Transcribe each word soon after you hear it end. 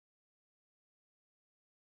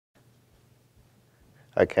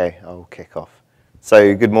Okay, I'll kick off.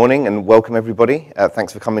 So good morning and welcome everybody.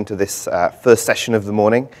 Thanks for coming to this first session of the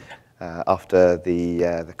morning after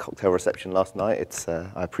the cocktail reception last night.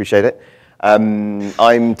 I appreciate it.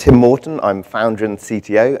 I'm Tim Morton. I'm founder and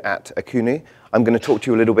CTO at Akunu. I'm going to talk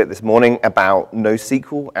to you a little bit this morning about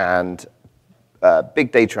NoSQL and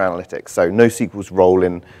big data analytics. So NoSQL's role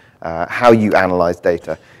in how you analyze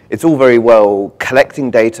data. It's all very well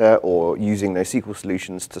collecting data or using NoSQL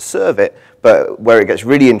solutions to serve it, but where it gets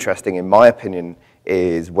really interesting, in my opinion,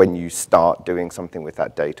 is when you start doing something with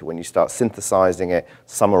that data, when you start synthesizing it,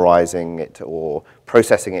 summarizing it, or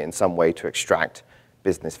processing it in some way to extract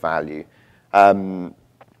business value. So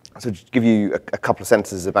to give you a couple of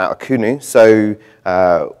sentences about Akunu. So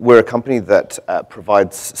we're a company that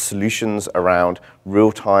provides solutions around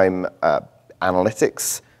real-time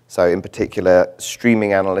analytics. So in particular, streaming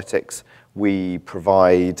analytics. We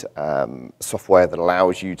provide software that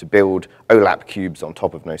allows you to build OLAP cubes on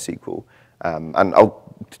top of NoSQL. And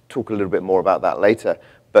I'll talk a little bit more about that later.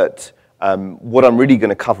 But what I'm really going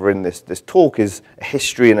to cover in this talk is a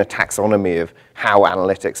history and a taxonomy of how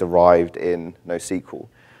analytics arrived in NoSQL.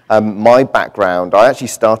 My background, I actually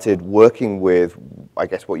started working with, I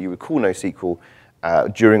guess, what you would call NoSQL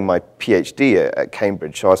during my PhD at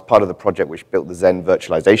Cambridge. So I was part of the project which built the Zen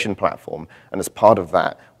virtualization platform. And as part of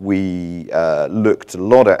that, we looked a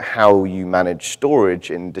lot at how you manage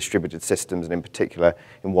storage in distributed systems, and in particular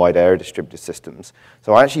in wide area distributed systems.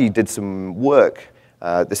 So I actually did some work.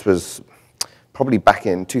 This was probably back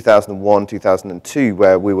in 2001, 2002,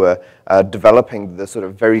 where we were developing the sort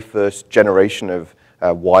of very first generation of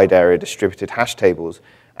wide area distributed hash tables.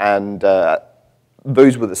 And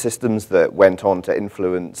those were the systems that went on to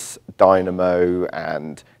influence Dynamo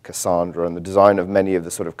and Cassandra and the design of many of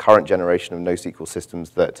the sort of current generation of NoSQL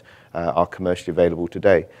systems that are commercially available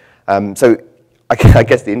today. So I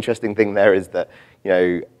guess the interesting thing there is that,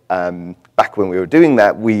 back when we were doing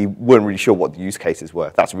that, we weren't really sure what the use cases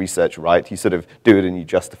were. That's research, right? You sort of do it and you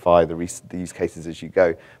justify the use cases as you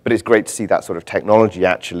go. But it's great to see that sort of technology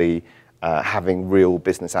actually having real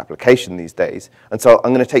business application these days. And so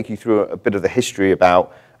I'm going to take you through a bit of the history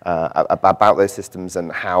about those systems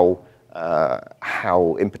and how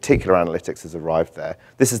in particular analytics has arrived there.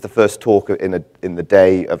 This is the first talk in the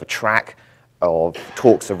day of a track of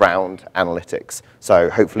talks around analytics. So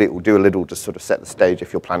hopefully it will do a little to sort of set the stage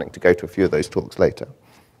if you're planning to go to a few of those talks later.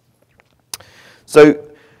 So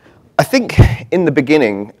I think in the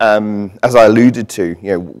beginning, as I alluded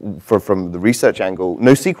to, from the research angle,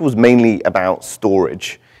 NoSQL is mainly about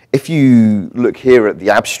storage. If you look here at the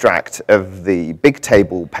abstract of the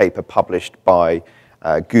Bigtable paper published by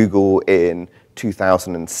Google in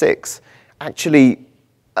 2006, actually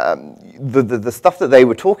the stuff that they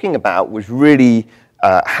were talking about was really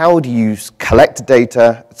how do you collect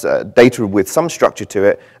data, data with some structure to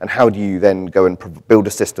it, and how do you then go and build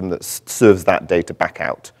a system that serves that data back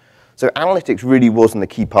out. So analytics really wasn't the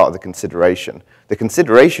key part of the consideration. The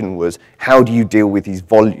consideration was, how do you deal with these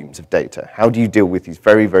volumes of data? How do you deal with these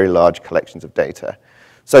very, very large collections of data?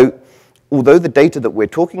 So although the data that we're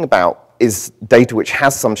talking about is data which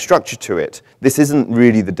has some structure to it, this isn't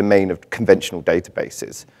really the domain of conventional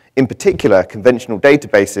databases. In particular, conventional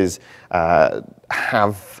databases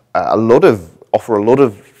offer a lot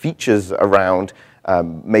of features around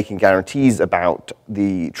making guarantees about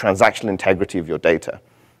the transactional integrity of your data.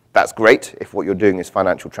 That's great if what you're doing is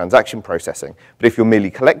financial transaction processing. But if you're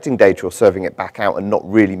merely collecting data or serving it back out and not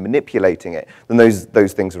really manipulating it, then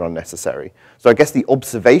those things are unnecessary. So I guess the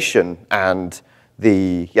observation and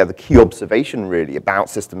the key observation really about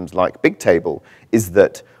systems like Bigtable is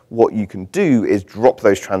that what you can do is drop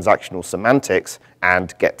those transactional semantics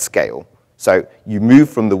and get scale. So you move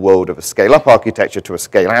from the world of a scale-up architecture to a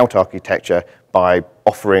scale-out architecture by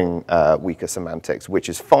offering weaker semantics, which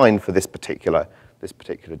is fine for this particular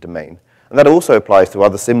domain. And that also applies to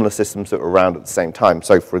other similar systems that were around at the same time.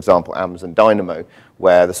 So for example, Amazon Dynamo,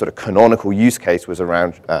 where the sort of canonical use case was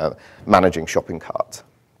around managing shopping carts.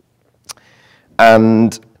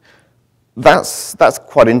 And that's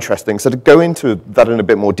quite interesting. So to go into that in a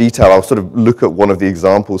bit more detail, I'll sort of look at one of the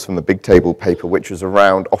examples from the Bigtable paper, which was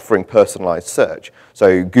around offering personalized search.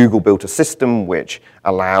 So Google built a system which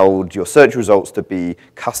allowed your search results to be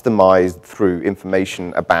customized through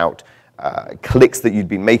information about clicks that you'd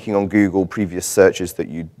been making on Google, previous searches that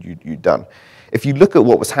you'd done. If you look at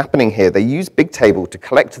what was happening here, they used Bigtable to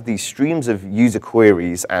collect these streams of user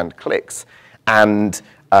queries and clicks and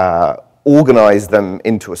organize them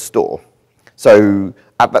into a store. So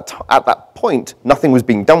at that point, nothing was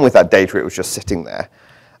being done with that data, it was just sitting there.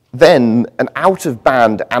 Then an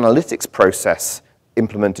out-of-band analytics process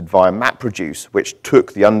implemented via MapReduce, which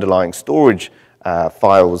took the underlying storage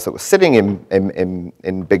files that were sitting in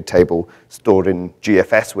Bigtable, stored in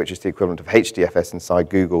GFS, which is the equivalent of HDFS inside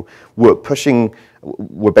Google, were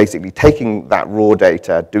basically taking that raw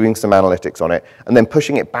data, doing some analytics on it, and then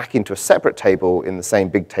pushing it back into a separate table in the same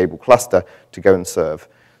Bigtable cluster to go and serve.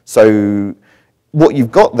 So what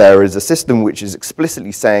you've got there is a system which is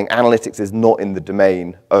explicitly saying analytics is not in the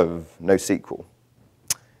domain of NoSQL.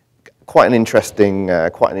 Quite an interesting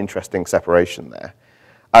separation there.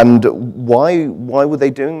 And why were they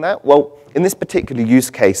doing that? Well, in this particular use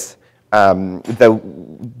case,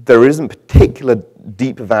 there isn't particular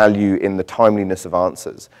deep value in the timeliness of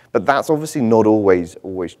answers, but that's obviously not always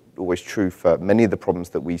true for many of the problems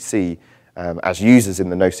that we see as users in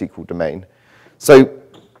the NoSQL domain. So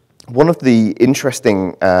one of the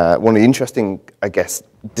interesting, I guess,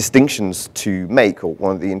 distinctions to make, or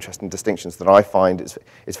one of the interesting distinctions that I find is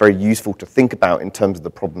very useful to think about in terms of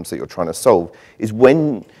the problems that you're trying to solve, is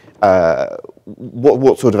when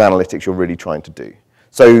what sort of analytics you're really trying to do.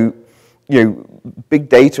 So, big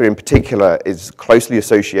data in particular is closely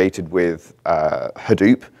associated with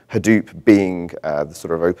Hadoop. Hadoop being the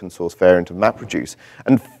sort of open source variant of MapReduce.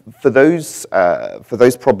 And for those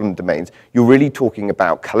problem domains, you're really talking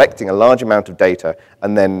about collecting a large amount of data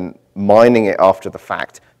and then mining it after the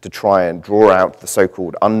fact to try and draw out the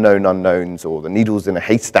so-called unknown unknowns, or the needles in a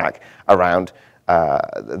haystack around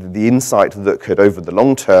the insight that could, over the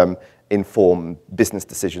long term, inform business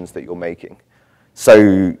decisions that you're making.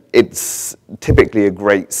 So it's typically a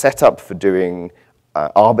great setup for doing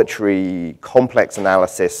arbitrary, complex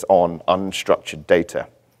analysis on unstructured data.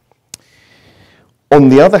 On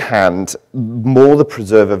the other hand, more the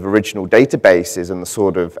preserve of original databases and the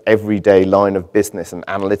sort of everyday line of business and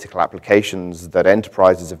analytical applications that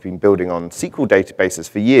enterprises have been building on SQL databases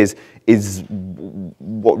for years is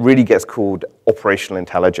what really gets called operational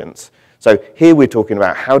intelligence. So here we're talking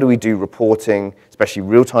about how do we do reporting, especially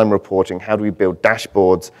real-time reporting, how do we build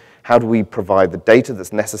dashboards, how do we provide the data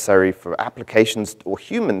that's necessary for applications or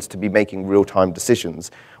humans to be making real-time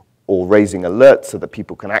decisions or raising alerts so that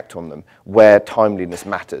people can act on them, where timeliness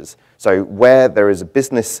matters. So where there is a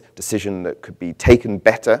business decision that could be taken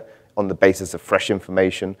better on the basis of fresh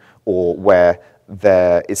information, or where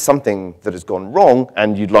there is something that has gone wrong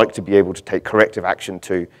and you'd like to be able to take corrective action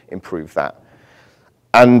to improve that.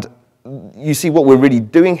 And you see what we're really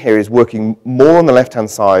doing here is working more on the left-hand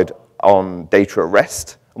side on data at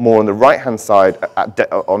rest, more on the right-hand side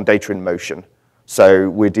on data in motion. So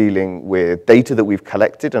we're dealing with data that we've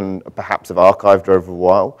collected and perhaps have archived over a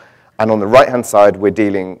while. And on the right-hand side, we're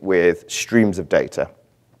dealing with streams of data.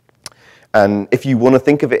 And if you want to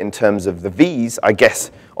think of it in terms of the V's, I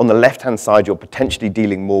guess on the left-hand side, you're potentially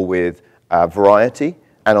dealing more with variety,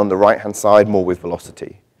 and on the right-hand side, more with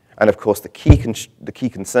velocity. And of course, the key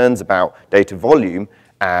concerns about data volume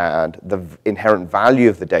and the inherent value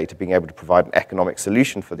of the data, being able to provide an economic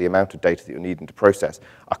solution for the amount of data that you're needing to process,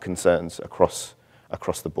 are concerns across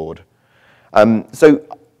the board. So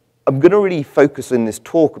I'm going to really focus in this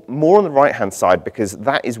talk more on the right-hand side, because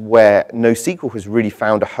that is where NoSQL has really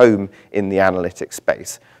found a home in the analytics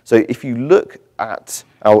space. So if you look at,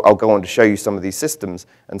 I'll go on to show you some of these systems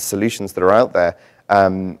and solutions that are out there.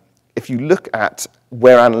 If you look at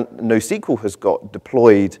where NoSQL has got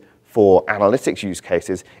deployed for analytics use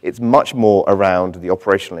cases, it's much more around the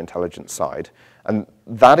operational intelligence side. And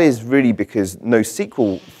that is really because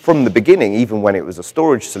NoSQL, from the beginning, even when it was a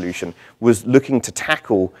storage solution, was looking to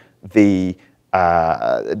tackle the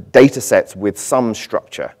data sets with some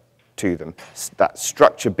structure to them. That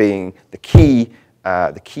structure being the key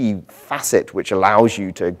facet which allows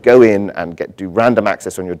you to go in and do random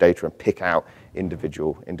access on your data and pick out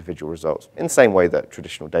individual results, in the same way that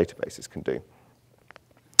traditional databases can do.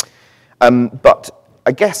 But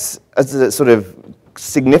I guess as a sort of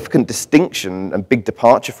significant distinction and big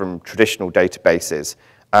departure from traditional databases,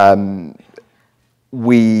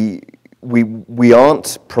 we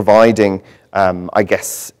aren't providing, I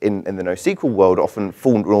guess, in the NoSQL world, often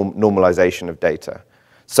full normalization of data.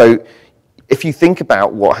 So if you think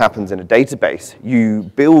about what happens in a database, you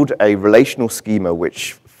build a relational schema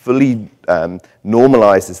which fully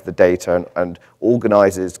normalizes the data and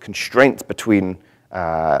organizes constraints between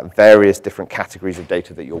various different categories of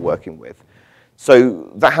data that you're working with.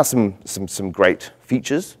 So that has some great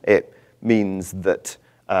features. It means that,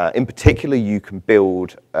 in particular, you can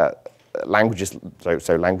build languages,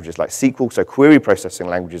 so languages like SQL, so query processing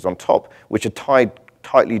languages on top, which are tied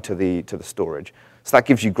tightly to the storage. So that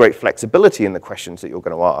gives you great flexibility in the questions that you're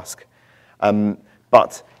going to ask.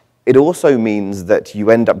 But it also means that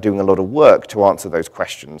you end up doing a lot of work to answer those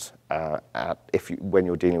questions when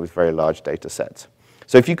you're dealing with very large data sets.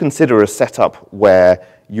 So if you consider a setup where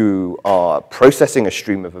you are processing a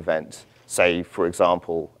stream of events, say, for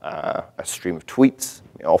example, a stream of tweets,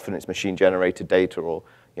 often it's machine-generated data or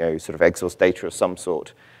sort of exhaust data of some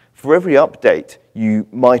sort. For every update, you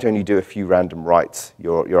might only do a few random writes.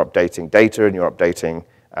 You're updating data and you're updating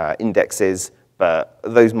indexes, but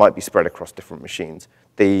those might be spread across different machines,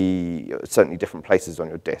 certainly different places on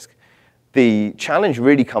your disk. The challenge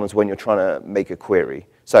really comes when you're trying to make a query.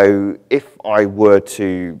 So if I were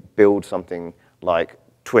to build something like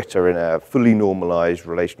Twitter in a fully normalized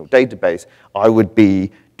relational database, I would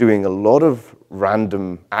be doing a lot of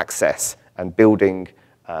random access and doing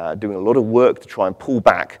a lot of work to try and pull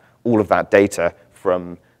back all of that data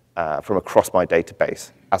from across my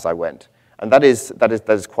database as I went. And that is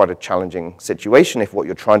quite a challenging situation if what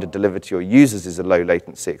you're trying to deliver to your users is a low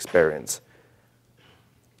latency experience.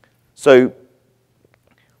 So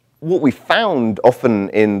what we found often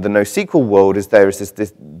in the NoSQL world is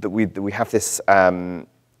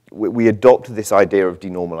we adopt this idea of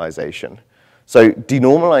denormalization. So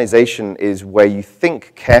denormalization is where you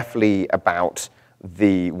think carefully about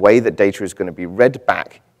the way that data is going to be read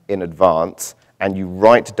back in advance, and you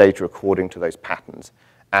write data according to those patterns.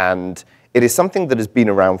 And it is something that has been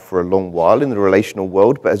around for a long while in the relational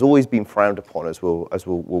world, but has always been frowned upon, as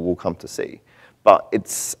we'll come to see. But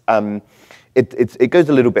it goes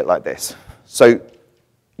a little bit like this. So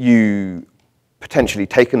you potentially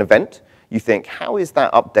take an event. You think, how is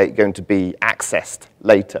that update going to be accessed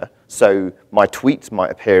later? So my tweets might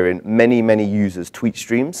appear in many, many users' tweet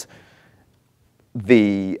streams.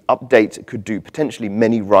 The update could do potentially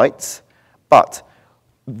many writes, but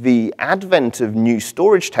the advent of new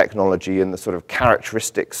storage technology and the sort of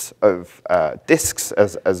characteristics of disks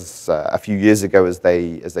as a few years ago as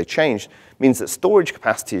they changed means that storage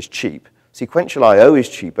capacity is cheap. Sequential I/O is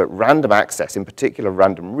cheap, but random access, in particular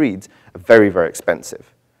random reads, are very, very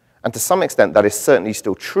expensive. And to some extent, that is certainly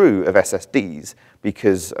still true of SSDs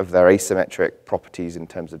because of their asymmetric properties in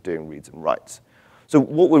terms of doing reads and writes. So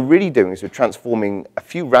what we're really doing is we're transforming a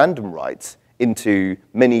few random writes into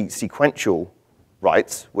many sequential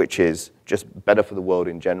writes, which is just better for the world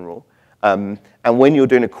in general. And when you're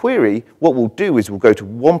doing a query, what we'll do is we'll go to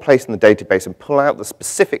one place in the database and pull out the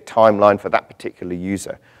specific timeline for that particular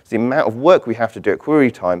user. So the amount of work we have to do at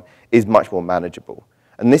query time is much more manageable.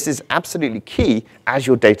 And this is absolutely key as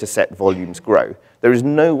your data set volumes grow. There is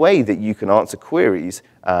no way that you can answer queries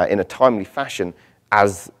in a timely fashion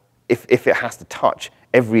as if it has to touch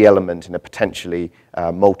every element in a potentially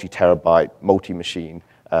multi-terabyte, multi-machine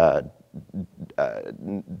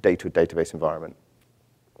database environment.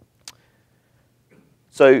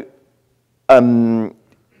 So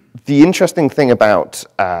the interesting thing about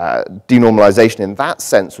denormalization in that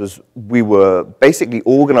sense was we were basically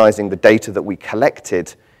organizing the data that we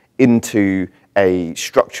collected into a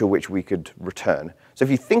structure which we could return. So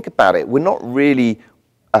if you think about it, we're not really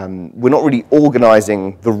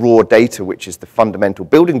organizing the raw data, which is the fundamental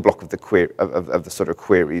building block of the sort of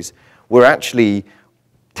queries. We're actually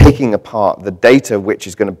taking apart the data, which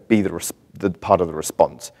is going to be the part of the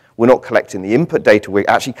response. We're not collecting the input data, we're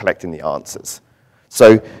actually collecting the answers.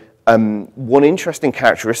 So one interesting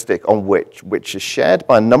characteristic on which is shared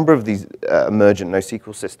by a number of these emergent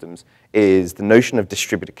NoSQL systems is the notion of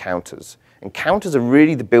distributed counters. And counters are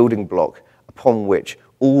really the building block upon which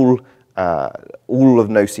all of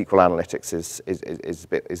NoSQL analytics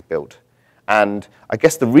is built. And I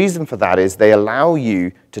guess the reason for that is they allow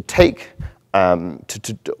you to take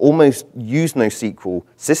to almost use NoSQL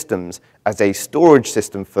systems as a storage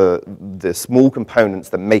system for the small components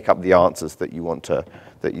that make up the answers that you want to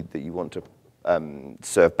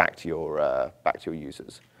serve back to your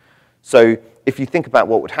users. So if you think about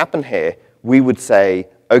what would happen here, we would say,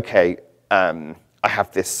 okay, I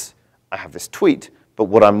have this tweet, but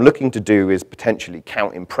what I'm looking to do is potentially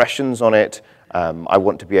count impressions on it. I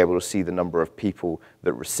want to be able to see the number of people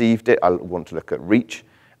that received it. I want to look at reach.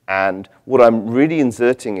 And what I'm really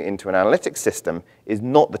inserting into an analytics system is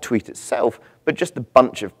not the tweet itself, but just a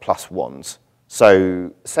bunch of plus ones.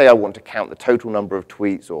 So say I want to count the total number of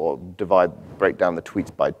tweets or break down the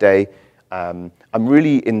tweets by day. I'm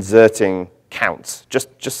really inserting counts, just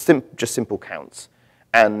simple counts.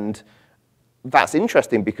 And that's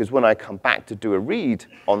interesting because when I come back to do a read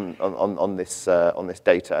on this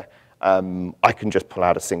data, I can just pull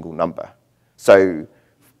out a single number. So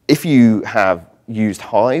if you have used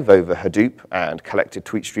Hive over Hadoop and collected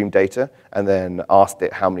tweet stream data and then asked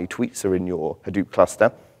it how many tweets are in your Hadoop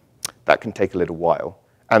cluster, that can take a little while.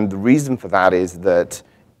 And the reason for that is that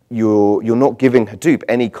you're not giving Hadoop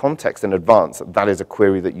any context in advance. That is a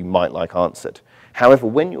query that you might like answered. However,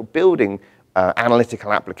 when you're building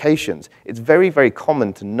analytical applications, it's very, very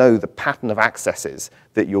common to know the pattern of accesses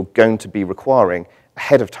that you're going to be requiring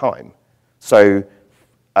ahead of time. So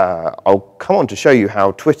I'll come on to show you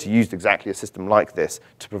how Twitter used exactly a system like this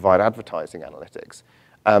to provide advertising analytics.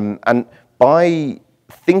 And by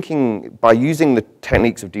using the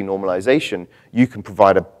techniques of denormalization, you can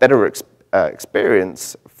provide a better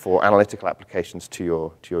experience for analytical applications to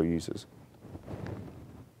your users.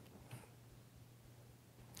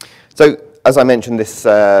 So, as I mentioned,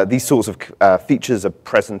 these sorts of features are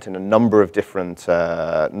present in a number of different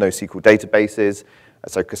NoSQL databases.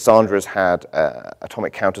 So Cassandra has had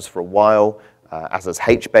atomic counters for a while, as has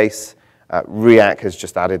HBase. React has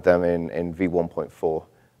just added them in v1.4,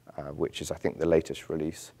 which is, I think, the latest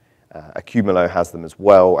release. Accumulo has them as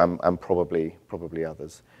well, and probably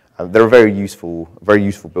others. They're a very useful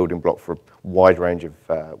building block for a wide range of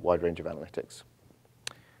analytics.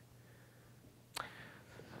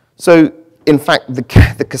 So, in fact, the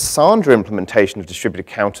Cassandra implementation of distributed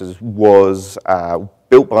counters was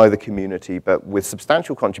built by the community, but with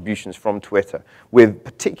substantial contributions from Twitter, with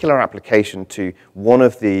particular application to one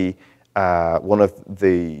of the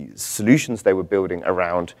solutions they were building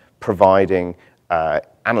around providing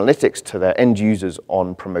analytics to their end users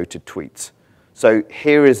on promoted tweets. So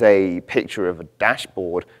here is a picture of a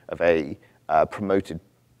dashboard of a promoted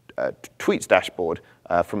tweets dashboard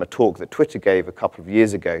from a talk that Twitter gave a couple of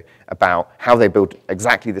years ago about how they built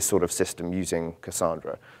exactly this sort of system using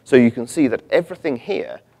Cassandra. So you can see that everything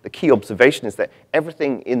here, the key observation is that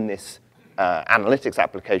everything in this analytics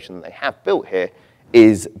application that they have built here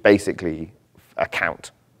is basically a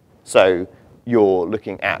count. So you're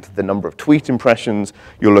looking at the number of tweet impressions,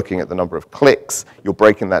 you're looking at the number of clicks, you're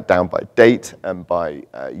breaking that down by date and by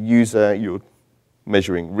user, you're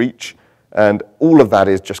measuring reach, and all of that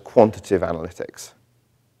is just quantitative analytics.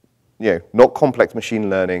 You know, not complex machine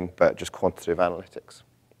learning, but just quantitative analytics.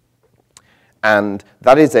 And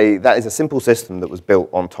that is a simple system that was built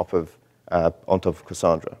on top of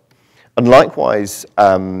Cassandra. And likewise,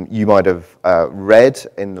 you might have read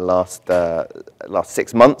in the last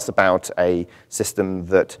 6 months about a system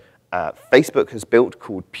that Facebook has built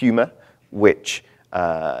called Puma, which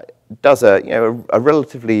does a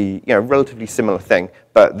relatively similar thing,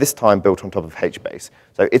 but this time built on top of HBase.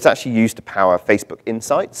 So it's actually used to power Facebook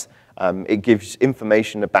Insights. It gives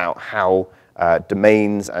information about how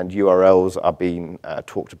domains and URLs are being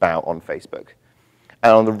talked about on Facebook.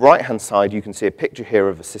 And on the right-hand side, you can see a picture here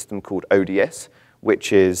of a system called ODS,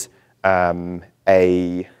 which is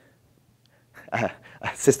a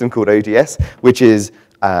system called ODS, which is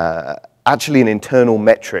actually an internal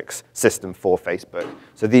metrics system for Facebook.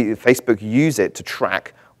 So Facebook use it to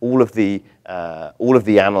track all of the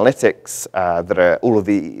analytics all of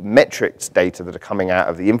the metrics data that are coming out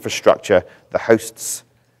of the infrastructure, the hosts,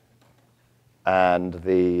 and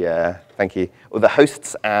the the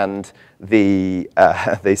hosts and the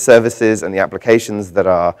services and the applications that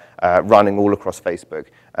are running all across Facebook,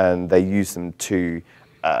 and they use them to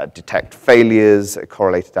detect failures,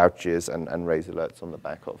 correlated outages, and raise alerts on the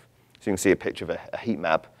back of. So you can see a picture of a heat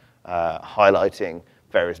map highlighting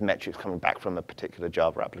various metrics coming back from a particular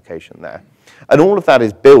Java application there. And all of that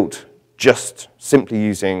is built just simply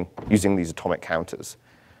using these atomic counters.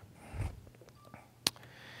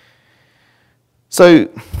 So,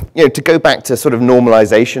 to go back to sort of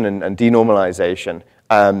normalization and denormalization,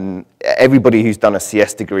 everybody who's done a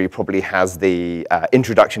CS degree probably has the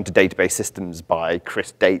Introduction to Database Systems by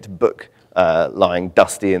Chris Date book lying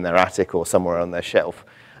dusty in their attic or somewhere on their shelf.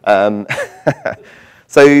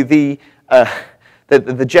 So the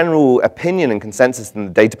general opinion and consensus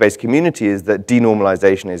in the database community is that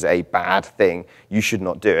denormalization is a bad thing. You should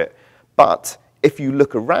not do it. But if you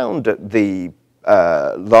look around at the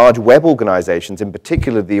large web organizations, in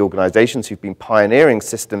particular the organizations who've been pioneering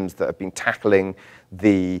systems that have been tackling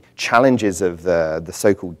the challenges of the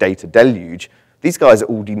so-called data deluge, these guys are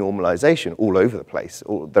all denormalization all over the place.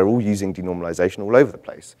 They're all using denormalization all over the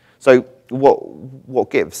place. So what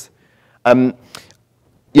gives?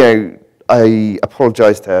 I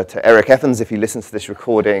apologize to Eric Evans if he listens to this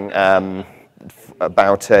recording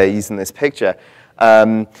about using this picture.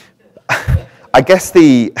 I guess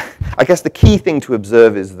the key thing to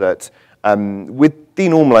observe is that with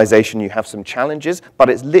denormalization you have some challenges, but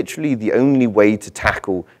it's literally the only way to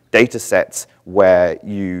tackle data sets where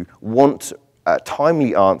you want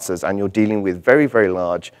timely answers and you're dealing with very, very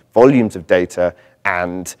large volumes of data,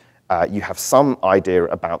 and you have some idea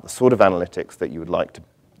about the sort of analytics that you would like to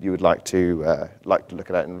look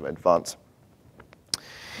at in advance.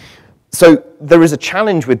 So there is a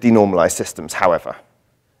challenge with denormalized systems, however.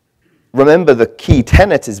 remember, the key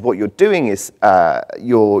tenet is what you're doing is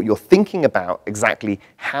you're thinking about exactly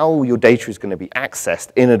how your data is going to be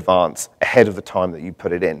accessed in advance ahead of the time that you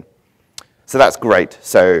put it in. So that's great.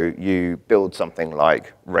 So you build something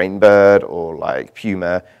like Rainbird or like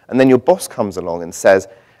Puma, and then your boss comes along and says,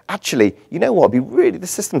 actually, you know what,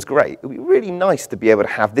 this system's great. It'd be really nice to be able to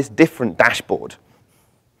have this different dashboard.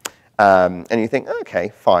 And you think, okay,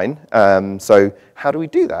 fine. So how do we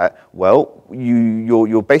do that? Well,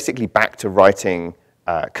 you're basically back to writing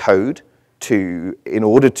code in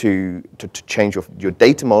order to change your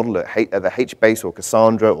data model at the HBase or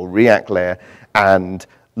Cassandra or React layer, and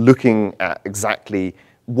looking at exactly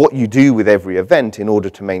what you do with every event in order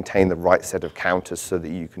to maintain the right set of counters so that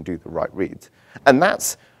you can do the right reads. And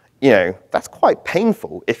that's quite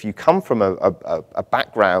painful if you come from a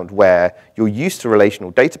background where you're used to relational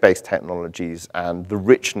database technologies and the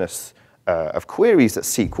richness of queries that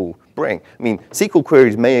SQL bring. I mean, SQL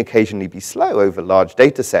queries may occasionally be slow over large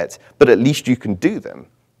data sets, but at least you can do them,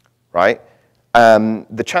 right?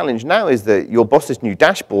 The challenge now is that your boss's new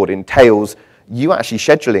dashboard entails you actually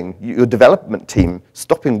scheduling your development team,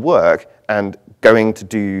 stopping work and going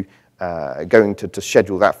to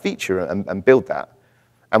schedule that feature and build that.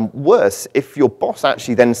 And worse, if your boss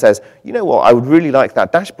actually then says, you know what, I would really like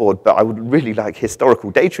that dashboard, but I would really like historical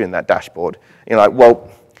data in that dashboard. You're like, well,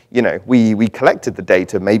 you know, we collected the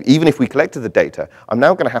data, maybe even if we collected the data, I'm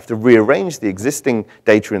now going to have to rearrange the existing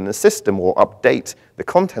data in the system or update the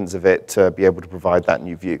contents of it to be able to provide that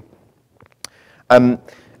new view.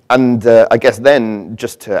 I guess then,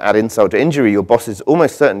 just to add insult to injury, your boss is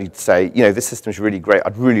almost certainly to say, you know, this system is really great.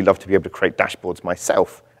 I'd really love to be able to create dashboards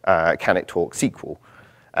myself. Can it talk SQL?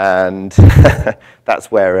 And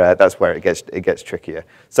that's where it gets trickier.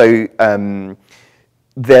 So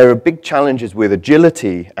there are big challenges with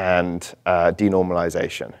agility and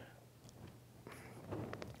denormalization.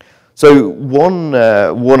 So one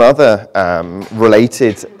other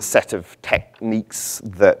related set of techniques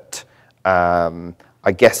that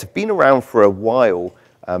I guess have been around for a while,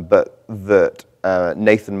 but that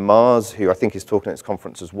Nathan Mars, who I think is talking at this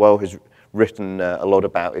conference as well, has written a lot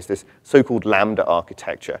about, is this so-called lambda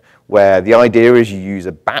architecture, where the idea is you use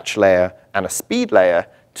a batch layer and a speed layer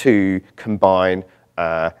to combine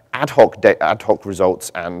ad hoc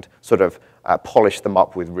results and sort of polish them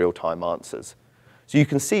up with real-time answers. So you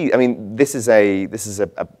can see, I mean, this is an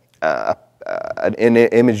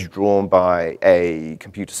image drawn by a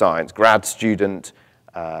computer science grad student,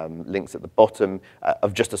 links at the bottom,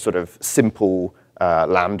 of just a sort of simple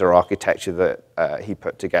lambda architecture that he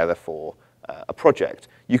put together for a project.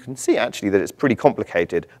 You can see actually that it's pretty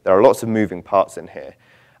complicated. There are lots of moving parts in here.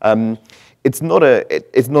 It's not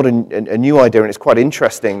a new idea, and it's quite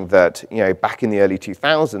interesting that, you know, back in the early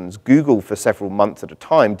 2000s, Google for several months at a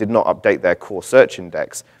time did not update their core search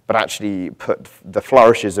index, but actually put the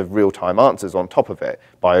flourishes of real-time answers on top of it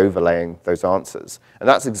by overlaying those answers. And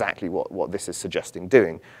that's exactly what this is suggesting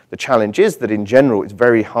doing. The challenge is that in general, it's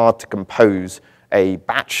very hard to compose a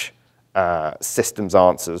batch systems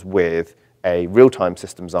answers with a real-time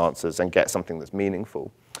systems answers and get something that's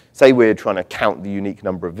meaningful. Say we're trying to count the unique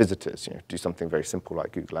number of visitors, you know, do something very simple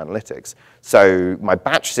like Google Analytics. So my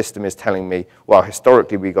batch system is telling me, well,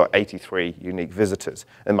 historically we got 83 unique visitors,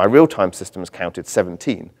 and my real-time system has counted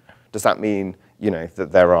 17. Does that mean, you know,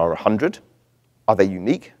 that there are 100? Are they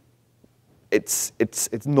unique? It's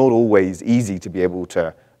not always easy to be able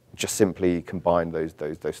to just simply combine those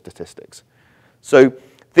statistics. So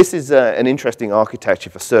this is an interesting architecture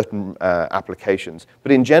for certain applications,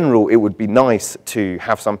 but in general, it would be nice to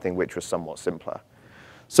have something which was somewhat simpler.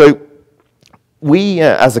 So we,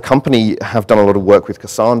 as a company, have done a lot of work with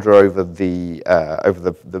Cassandra over the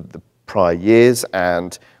prior years,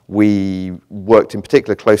 and we worked in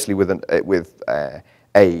particular closely with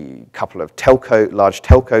a couple of large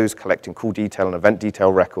telcos collecting call detail and event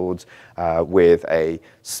detail records, with a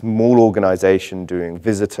small organization doing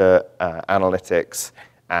visitor analytics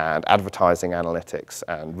and advertising analytics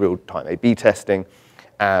and real-time A/B testing,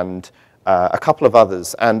 and a couple of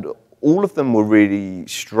others. And all of them were really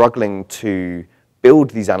struggling to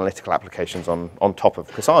build these analytical applications on top of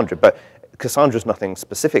Cassandra. But Cassandra's nothing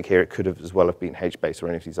specific here. It could have as well have been HBase or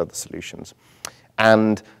any of these other solutions.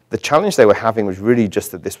 And the challenge they were having was really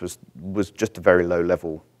just that this was just a very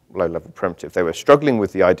low-level primitive. They were struggling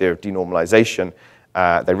with the idea of denormalization.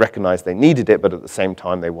 They recognized they needed it, but at the same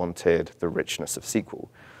time, they wanted the richness of SQL.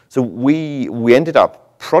 So we ended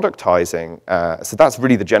up productizing, so that's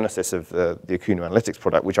really the genesis of the Akuno Analytics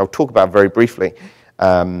product, which I'll talk about very briefly.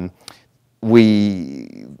 What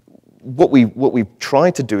we've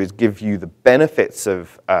tried to do is give you the benefits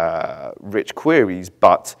of rich queries,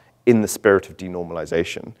 but in the spirit of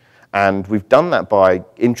denormalization. And we've done that by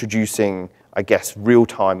introducing, I guess,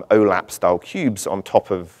 real-time OLAP-style cubes on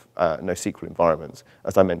top of NoSQL environments,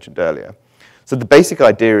 as I mentioned earlier. So the basic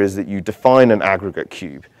idea is that you define an aggregate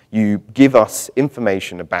cube. You give us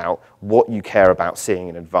information about what you care about seeing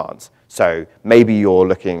in advance. So maybe you're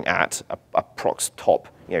looking at a proc's top,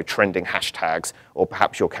 trending hashtags, or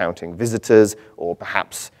perhaps you're counting visitors, or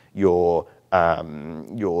perhaps you're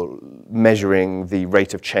measuring the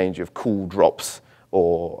rate of change of call drops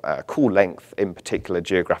or call length in particular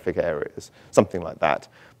geographic areas, something like that.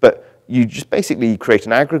 But you just basically create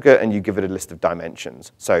an aggregate and you give it a list of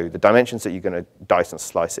dimensions. So the dimensions that you're going to dice and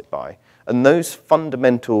slice it by. And those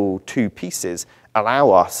fundamental two pieces allow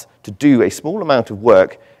us to do a small amount of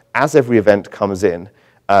work as every event comes in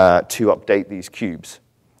to update these cubes.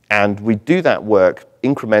 And we do that work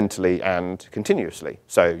incrementally and continuously.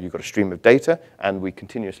 So you've got a stream of data, and we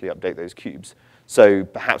continuously update those cubes. So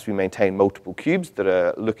perhaps we maintain multiple cubes that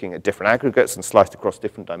are looking at different aggregates and sliced across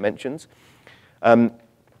different dimensions.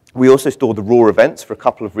 We also store the raw events for a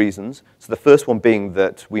couple of reasons. So the first one being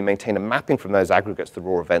that we maintain a mapping from those aggregates to the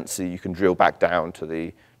raw events, so you can drill back down to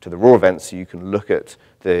the raw events, so you can look at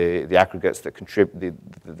the aggregates that contribute,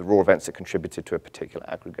 the raw events that contributed to a particular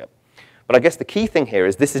aggregate. But I guess the key thing here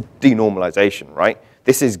is this is denormalization, right?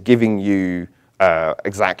 This is giving you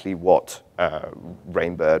exactly what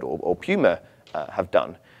Rainbird or Puma have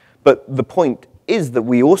done. But the point is that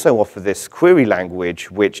we also offer this query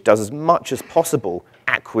language which does as much as possible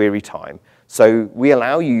at query time. So we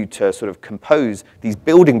allow you to sort of compose these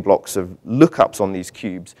building blocks of lookups on these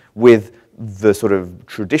cubes with the sort of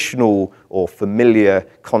traditional or familiar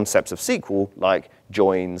concepts of SQL, like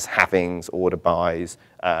joins, havings, order bys,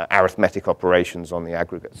 arithmetic operations on the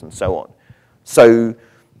aggregates, and so on. So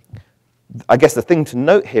I guess the thing to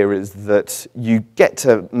note here is that you get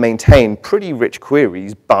to maintain pretty rich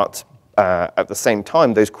queries, but at the same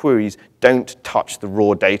time, those queries don't touch the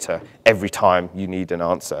raw data every time you need an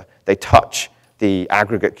answer. They touch the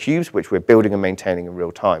aggregate cubes, which we're building and maintaining in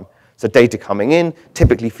real time. So data coming in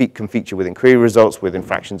typically can feature within query results within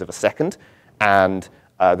fractions of a second, and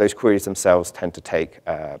those queries themselves tend to take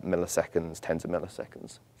milliseconds, tens of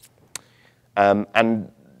milliseconds.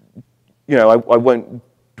 And I won't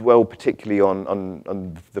dwell particularly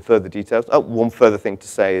on the further details. Oh, one further thing to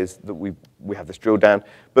say is that we have this drill down,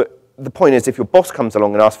 but the point is, if your boss comes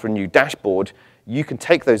along and asks for a new dashboard, you can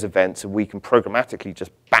take those events and we can programmatically just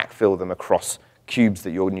backfill them across cubes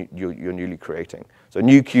that you're newly creating. So a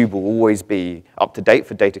new cube will always be up to date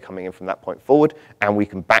for data coming in from that point forward, and we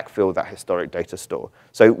can backfill that historic data store.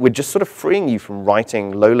 So we're just sort of freeing you from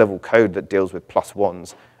writing low-level code that deals with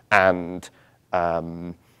 +1s and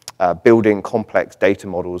building complex data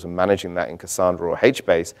models and managing that in Cassandra or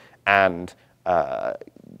HBase, and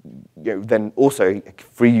then also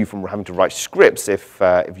free you from having to write scripts if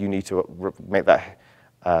you need to make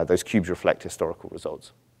those cubes reflect historical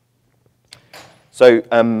results. So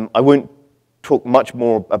I won't talk much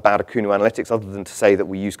more about Akuno Analytics other than to say that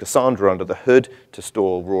we use Cassandra under the hood to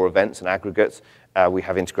store raw events and aggregates. We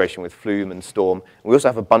have integration with Flume and Storm. We also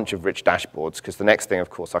have a bunch of rich dashboards, because the next thing, of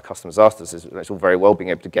course, our customers asked us is, it's all very well being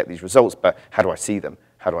able to get these results, but how do I see them?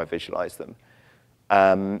 How do I visualize them?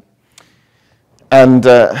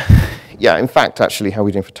 Yeah, in fact, actually, how are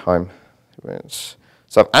we doing for time?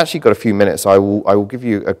 So I've actually got a few minutes. I will give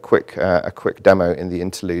you a quick demo in the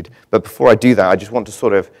interlude. But before I do that, I just want to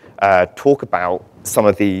sort of talk about some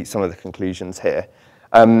of the conclusions here.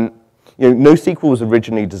 NoSQL was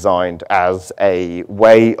originally designed as a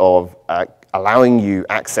way of allowing you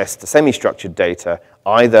access to semi-structured data,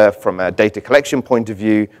 either from a data collection point of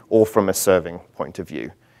view or from a serving point of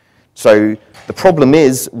view. So the problem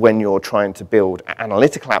is when you're trying to build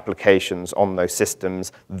analytical applications on those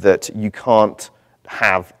systems that you can't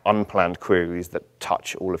have unplanned queries that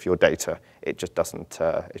touch all of your data. It just doesn't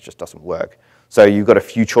work. So you've got a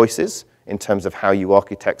few choices in terms of how you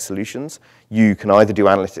architect solutions. You can either do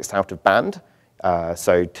analytics out of band,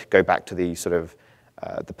 so to go back to the sort of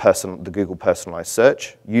the Google personalized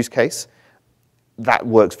search use case. That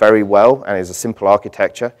works very well and is a simple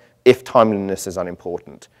architecture if timeliness is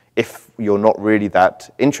unimportant. If you're not really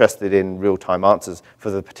that interested in real-time answers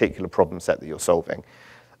for the particular problem set that you're solving.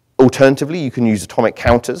 Alternatively, you can use atomic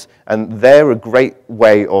counters, and they're a great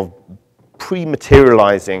way of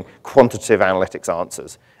pre-materializing quantitative analytics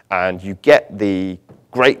answers. And you get the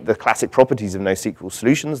classic properties of NoSQL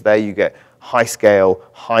solutions. There you get high scale,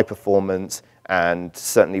 high performance, and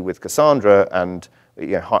certainly with Cassandra, and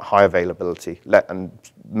high availability, and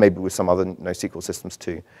maybe with some other NoSQL systems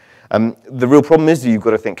too. The real problem is you've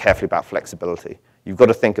got to think carefully about flexibility. You've got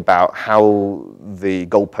to think about how the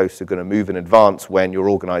goalposts are going to move in advance when your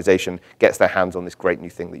organization gets their hands on this great new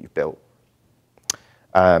thing that you've built.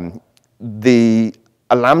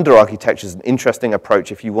 A Lambda architecture is an interesting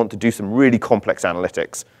approach if you want to do some really complex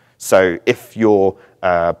analytics. So if your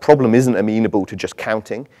problem isn't amenable to just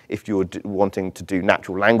counting, if you're wanting to do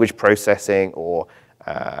natural language processing or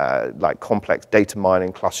like complex data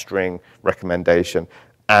mining, clustering, recommendation,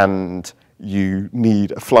 and you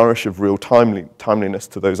need a flourish of real timeliness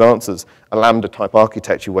to those answers, a Lambda type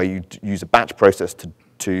architecture where you use a batch process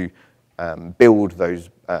to build those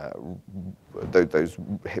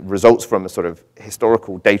results from a sort of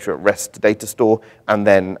historical data at rest data store and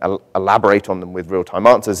then elaborate on them with real-time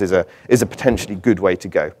answers is a potentially good way to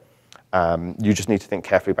go. You just need to think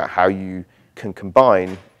carefully about how you can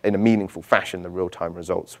combine in a meaningful fashion the real-time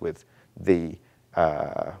results with the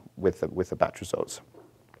batch results.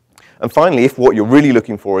 And finally, if what you're really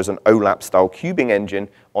looking for is an OLAP-style cubing engine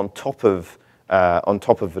on top of the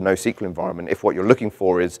NoSQL environment, if what you're looking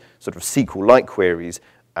for is sort of SQL-like queries,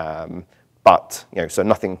 but so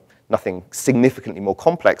nothing significantly more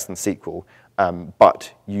complex than SQL,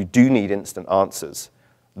 but you do need instant answers,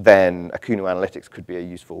 then Akuno Analytics could be a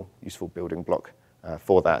useful building block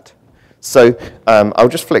for that. So I'll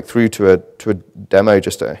just flick through to a demo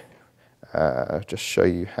just to just show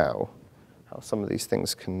you how some of these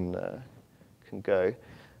things can go.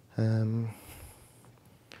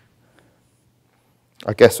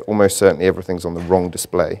 I guess almost certainly everything's on the wrong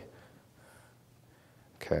display.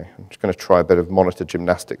 Okay, I'm just going to try a bit of monitor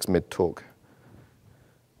gymnastics mid-talk.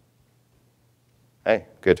 Hey,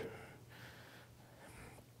 good.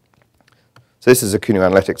 So this is Akuno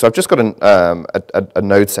Analytics. So I've just got a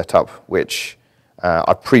node set up, which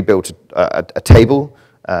I've pre-built a table.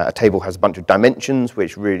 A table has a bunch of dimensions,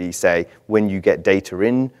 which really say when you get data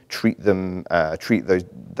in, treat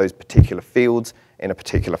those particular fields in a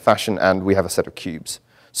particular fashion, and we have a set of cubes.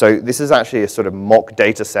 So this is actually a sort of mock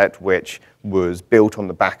data set which was built on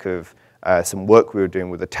the back of some work we were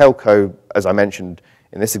doing with a telco, as I mentioned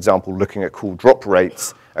in this example, looking at call drop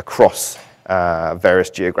rates across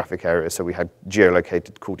various geographic areas. So we had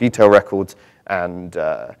geolocated call detail records, and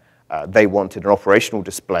they wanted an operational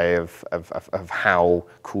display of how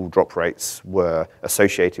call drop rates were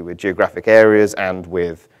associated with geographic areas and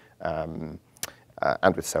with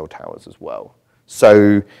cell towers as well.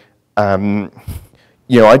 So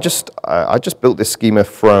I just built this schema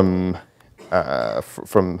from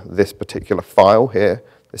this particular file here,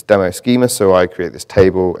 this demo schema. So I create this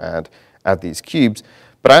table and add these cubes.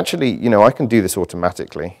 But actually, I can do this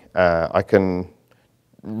automatically. I can,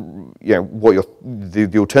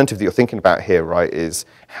 the alternative that you're thinking about here, right, is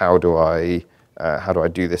how do I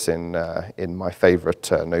do this in my favorite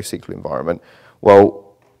NoSQL environment?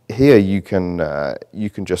 Well, here you can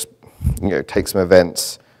just take some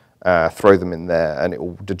events, throw them in there, and it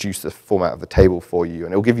will deduce the format of the table for you,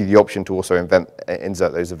 and it will give you the option to also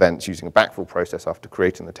insert those events using a backfill process after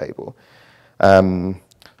creating the table.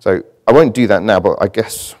 So I won't do that now, but I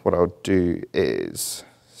guess what I'll do is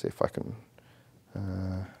see if I can.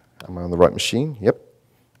 Am I on the right machine? Yep.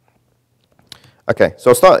 Okay, so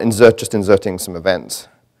I'll start just inserting some events,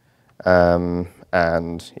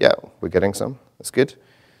 and yeah, we're getting some. That's good.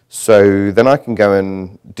 So then I can go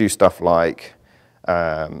and do stuff like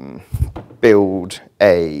build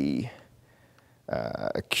a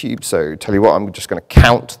cube. So tell you what, I'm just going to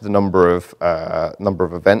count the number of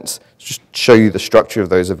events. Just show you the structure of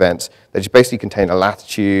those events. They just basically contain a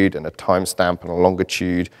latitude and a timestamp and a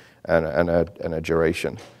longitude and a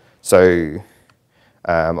duration. So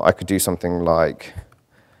I could do something like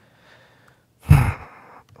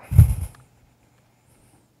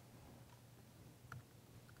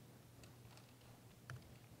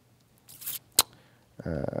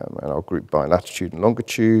and I'll group by latitude and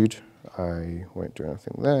longitude. I won't do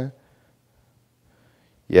anything there.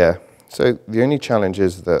 Yeah, so the only challenge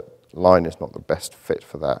is that line is not the best fit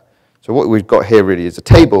for that. So what we've got here really is a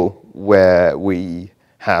table where we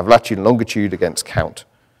have latitude and longitude against count.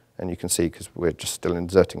 And you can see, because we're just still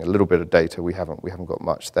inserting a little bit of data, we haven't got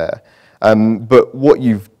much there. But what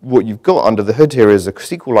you've got under the hood here is a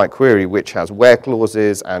SQL-like query which has where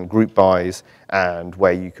clauses and group bys, and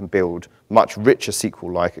where you can build much richer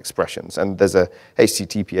SQL-like expressions. And there's a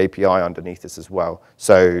HTTP API underneath this as well.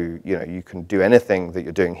 So you can do anything that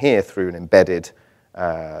you're doing here through an embedded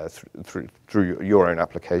through your own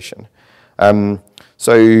application.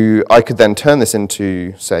 So I could then turn this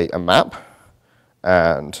into, say, a map,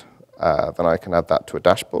 and then I can add that to a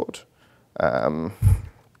dashboard.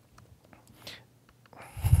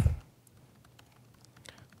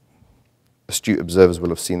 astute observers will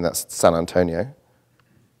have seen that's San Antonio.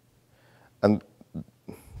 And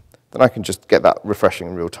then I can just get that refreshing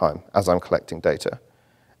in real time as I'm collecting data.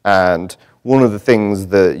 And one of the things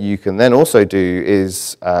that you can then also do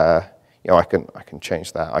is, I can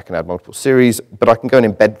change that. I can add multiple series, but I can go and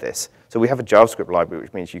embed this. So we have a JavaScript library,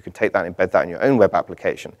 which means you can take that and embed that in your own web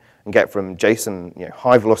application and get from JSON,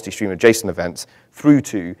 high velocity stream of JSON events through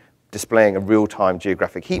to displaying a real-time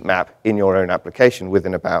geographic heat map in your own application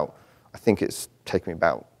within about, I think it's taken me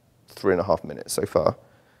about 3.5 minutes so far.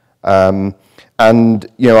 And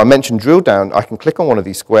I mentioned drill down. I can click on one of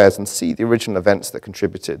these squares and see the original events that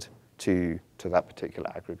contributed to that particular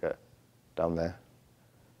aggregate down there.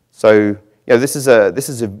 So this is a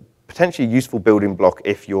potentially useful building block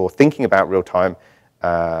if you're thinking about real-time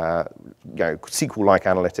SQL-like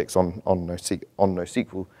analytics on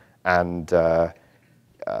NoSQL, and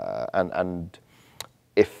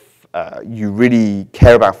if you really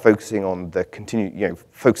care about focusing on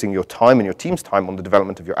focusing your time and your team's time on the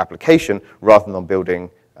development of your application rather than on building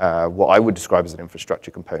what I would describe as an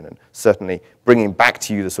infrastructure component. Certainly bringing back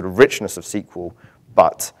to you the sort of richness of SQL,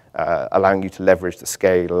 but allowing you to leverage the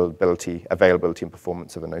scalability, availability, and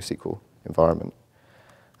performance of a NoSQL environment.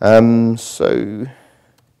 So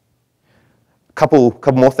a couple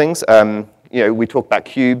more things. We talked about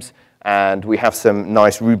cubes, and we have some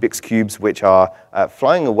nice Rubik's cubes which are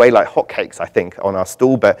flying away like hotcakes, I think, on our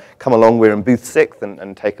stall. But come along, we're in booth 6th,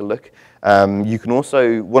 and take a look. You can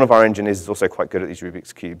also, one of our engineers is also quite good at these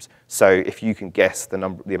Rubik's cubes. So if you can guess the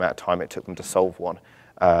amount of time it took them to solve one,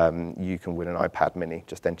 you can win an iPad mini.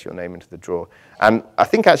 Just enter your name into the draw. And I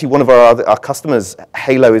think actually one of our customers,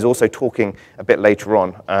 Halo, is also talking a bit later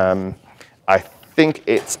on. I think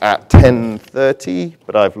it's at 10:30,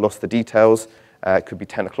 but I've lost the details. It could be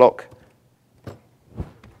 10 o'clock.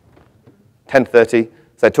 10:30.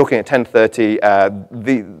 So talking at 10:30,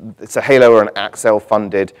 it's a Halo or an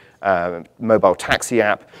Accel-funded mobile taxi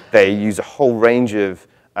app. They use a whole range of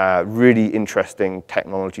really interesting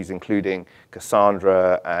technologies, including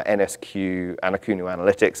Cassandra, NSQ, and Akunu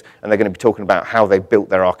Analytics, and they're going to be talking about how they built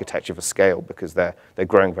their architecture for scale because they're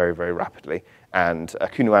growing very, very rapidly. And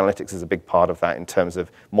Akunu Analytics is a big part of that in terms of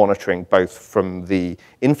monitoring both from the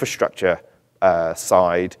infrastructure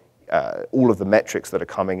side, all of the metrics that are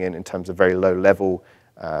coming in terms of very low-level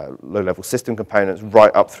system components,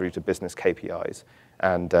 right up through to business KPIs.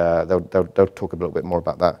 And they'll talk a little bit more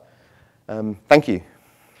about that. Thank you.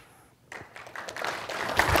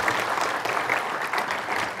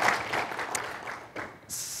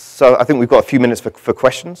 So I think we've got a few minutes for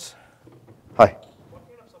questions. Hi. What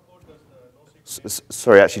kind of support does the NoSQL?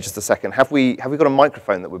 Sorry, actually, just a second. Have we got a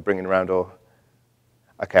microphone that we're bringing around, or?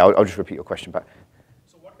 Okay, I'll just repeat your question back.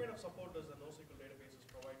 So what kind of support does the NoSQL databases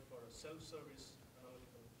provide for a self-service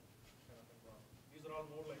analytical kind of environment? These are all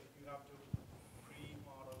more like you have to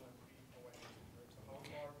pre-model and pre-provide. Right? So how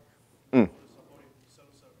far is supporting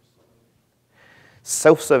self-service?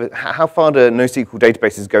 Self-service, how far do NoSQL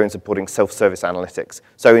databases go in supporting self-service analytics?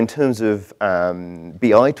 So in terms of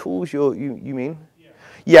BI tools, you mean?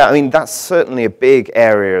 Yeah, I mean, that's certainly a big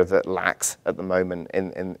area that lacks at the moment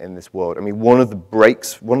in this world. I mean, one of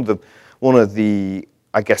the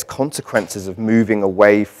I guess, consequences of moving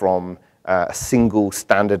away from a single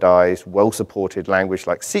standardized, well-supported language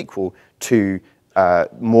like SQL to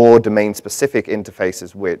more domain-specific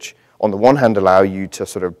interfaces, which on the one hand allow you to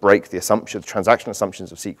sort of break the assumptions, transaction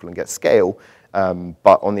assumptions of SQL and get scale,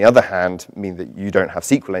 but on the other hand mean that you don't have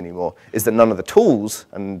SQL anymore, is that none of the tools,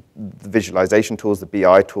 and the visualization tools, the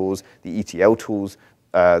BI tools, the ETL tools,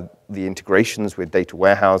 the integrations with data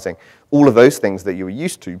warehousing, all of those things that you were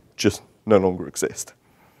used to just no longer exist.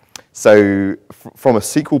 So from a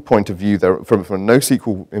SQL point of view, from a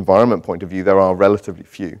NoSQL environment point of view, there are relatively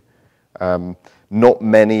few. Not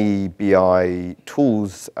many BI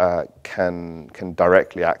tools can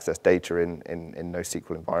directly access data in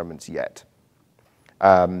NoSQL environments yet.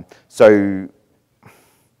 So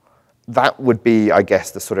that would be, I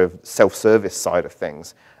guess, the sort of self-service side of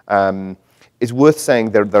things. It's worth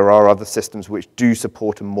saying there are other systems which do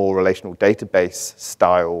support a more relational database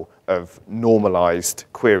style of normalized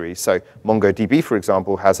queries. So MongoDB, for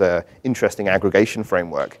example, has an interesting aggregation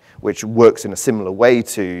framework which works in a similar way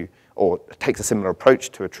to, or takes a similar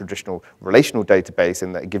approach to a traditional relational database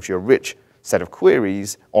in that it gives you a rich set of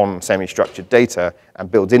queries on semi-structured data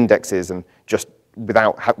and builds indexes, and just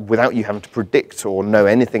without you having to predict or know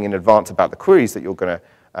anything in advance about the queries that you're going to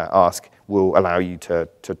ask, will allow you to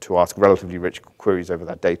ask relatively rich queries over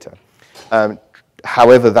that data.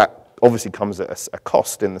 However, that obviously comes at a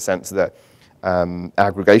cost in the sense that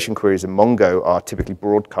aggregation queries in Mongo are typically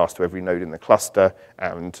broadcast to every node in the cluster,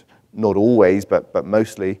 and not always, but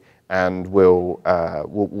mostly, and we'll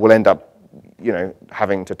end up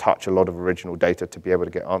having to touch a lot of original data to be able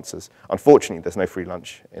to get answers. Unfortunately, there's no free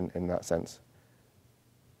lunch in that sense.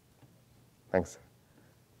 Thanks.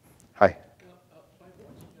 Hi. By watching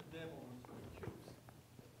the demo of the cubes,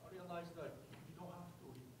 I realized that you don't have to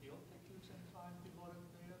rebuild the cubes in time to load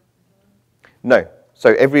the data? No.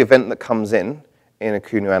 So every event that comes in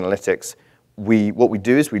Akunu Analytics, what we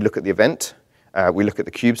do is we look at the event, we look at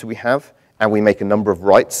the cubes we have, and we make a number of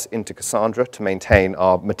writes into Cassandra to maintain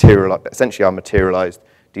our essentially our materialized,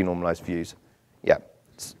 denormalized views. Yeah.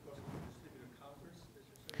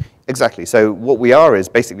 Exactly. So what we are is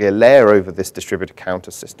basically a layer over this distributed counter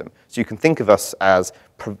system. So you can think of us as,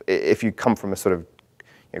 if you come from a sort of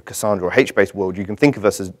Cassandra or H-based world, you can think of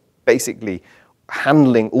us as basically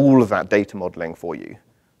handling all of that data modeling for you.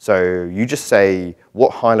 So you just say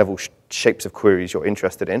what high-level shapes of queries you're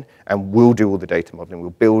interested in, and we'll do all the data modeling. We'll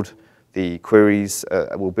build the queries,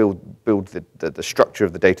 we'll build the structure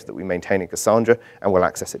of the data that we maintain in Cassandra, and we'll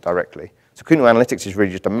access it directly. So Akunu Analytics is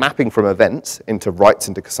really just a mapping from events into writes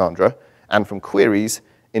into Cassandra, and from queries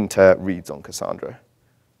into reads on Cassandra.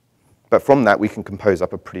 But from that, we can compose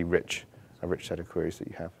up a pretty rich set of queries that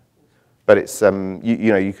you have. But it's,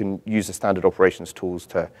 you can use the standard operations tools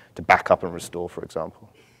to back up and restore, for example.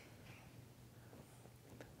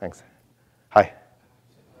 Thanks. Hi.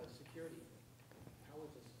 Security. How would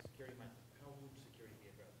security be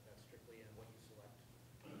addressed? That's strictly in what you select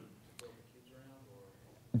to build the cubes around,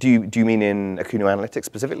 or? Do you mean in Akunu Analytics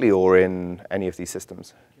specifically, or in any of these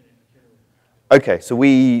systems? Okay, so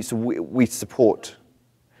we support.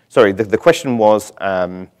 Sorry, the question was.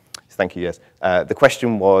 Thank you. Yes, the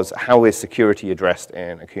question was, how is security addressed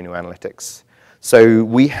in Akunu Analytics? So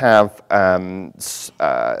we have,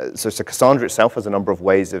 so Cassandra itself has a number of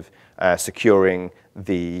ways of securing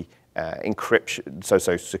the encryption,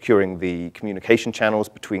 so securing the communication channels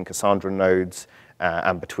between Cassandra nodes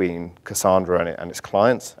and between Cassandra and its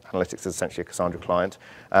clients. Analytics is essentially a Cassandra client.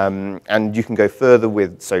 And you can go further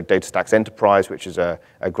with, so DataStax Enterprise, which is a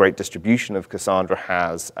great distribution of Cassandra,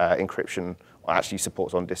 has encryption, or actually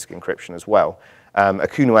supports on-disk encryption as well.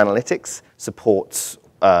 Akunu Analytics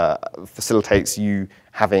facilitates you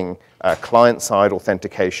having client-side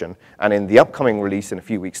authentication. And in the upcoming release in a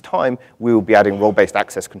few weeks' time, we will be adding role-based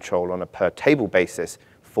access control on a per-table basis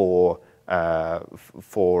for Akunu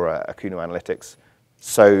Analytics.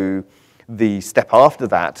 So the step after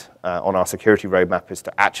that on our security roadmap is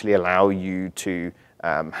to actually allow you to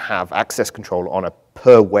have access control on a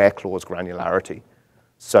per-where clause granularity.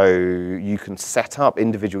 So you can set up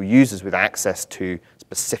individual users with access to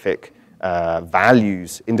specific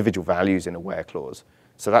values, individual values in a where clause.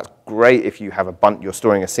 So that's great if you have you're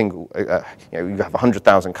storing a single, you have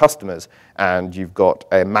 100,000 customers, and you've got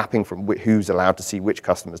a mapping from who's allowed to see which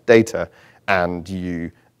customer's data, and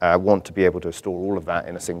you want to be able to store all of that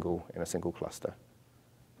in a single cluster.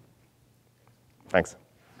 Thanks.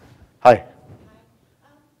 Hi.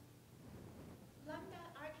 Lambda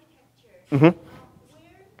architecture. Mm-hmm.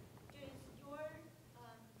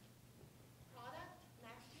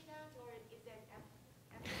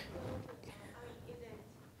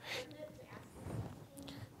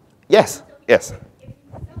 Yes, yes. Some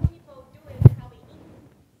people do it probably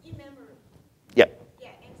in memory. Yeah.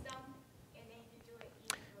 Yeah, and then you do it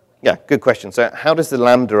in memory. Yeah, good question. So how does the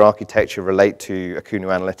Lambda architecture relate to Akunu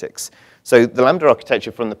Analytics? So the Lambda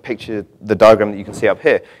architecture from the diagram that you can see up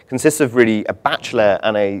here, consists of really a batch layer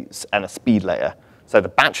and a speed layer. So the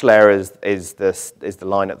batch layer is the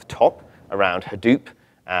line at the top around Hadoop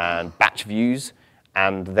and batch views.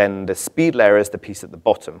 And then the speed layer is the piece at the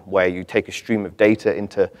bottom, where you take a stream of data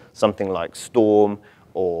into something like Storm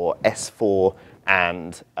or S4,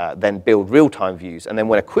 and then build real-time views. And then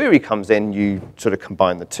when a query comes in, you sort of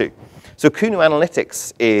combine the two. So Akunu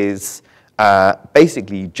Analytics is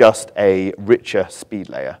basically just a richer speed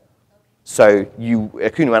layer. So Akunu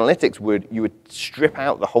Analytics you would strip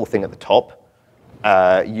out the whole thing at the top.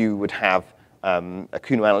 You would have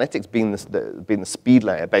Akunu Analytics being the speed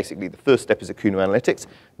layer. Basically, the first step is Akunu Analytics.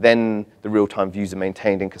 Then the real-time views are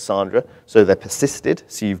maintained in Cassandra, so they're persisted.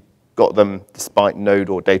 So you've got them despite node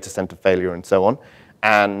or data center failure and so on.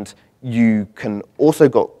 And you can also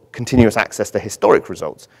got continuous access to historic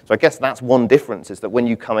results. So I guess that's one difference, is that when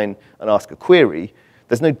you come in and ask a query,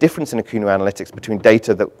 there's no difference in Akunu Analytics between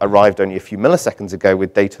data that arrived only a few milliseconds ago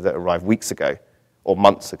with data that arrived weeks ago or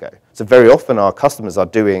months ago. So very often our customers are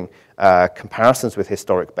doing comparisons with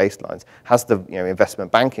historic baselines. Has the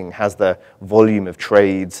investment banking, has the volume of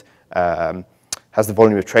trades has the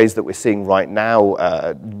volume of trades that we're seeing right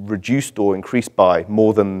now reduced or increased by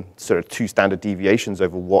more than sort of 2 standard deviations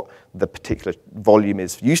over what the particular volume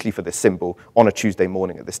is usually for this symbol on a Tuesday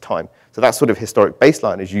morning at this time? So that sort of historic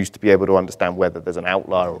baseline is used to be able to understand whether there's an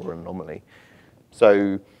outlier or an anomaly.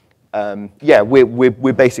 So yeah,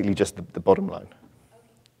 we're basically just the bottom line. Okay.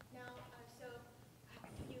 Now, so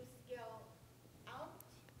do you scale out?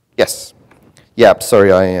 Yes. Yeah,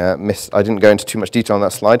 sorry, I didn't go into too much detail on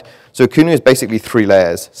that slide. So Kunu is basically 3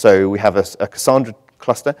 layers. So we have a Cassandra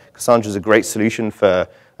cluster. Cassandra is a great solution for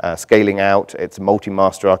scaling out. It's a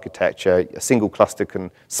multi-master architecture. A single cluster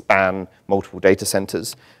can span multiple data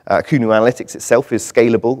centers. Kunu Analytics itself is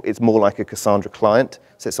scalable. It's more like a Cassandra client,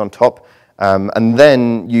 sits on top. And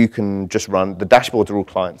then you can just run, the dashboards are all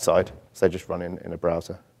client-side, so they just run in a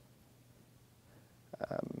browser.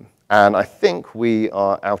 And I think we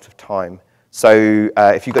are out of time. So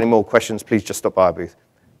if you've got any more questions, please just stop by our booth.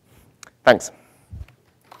 Thanks.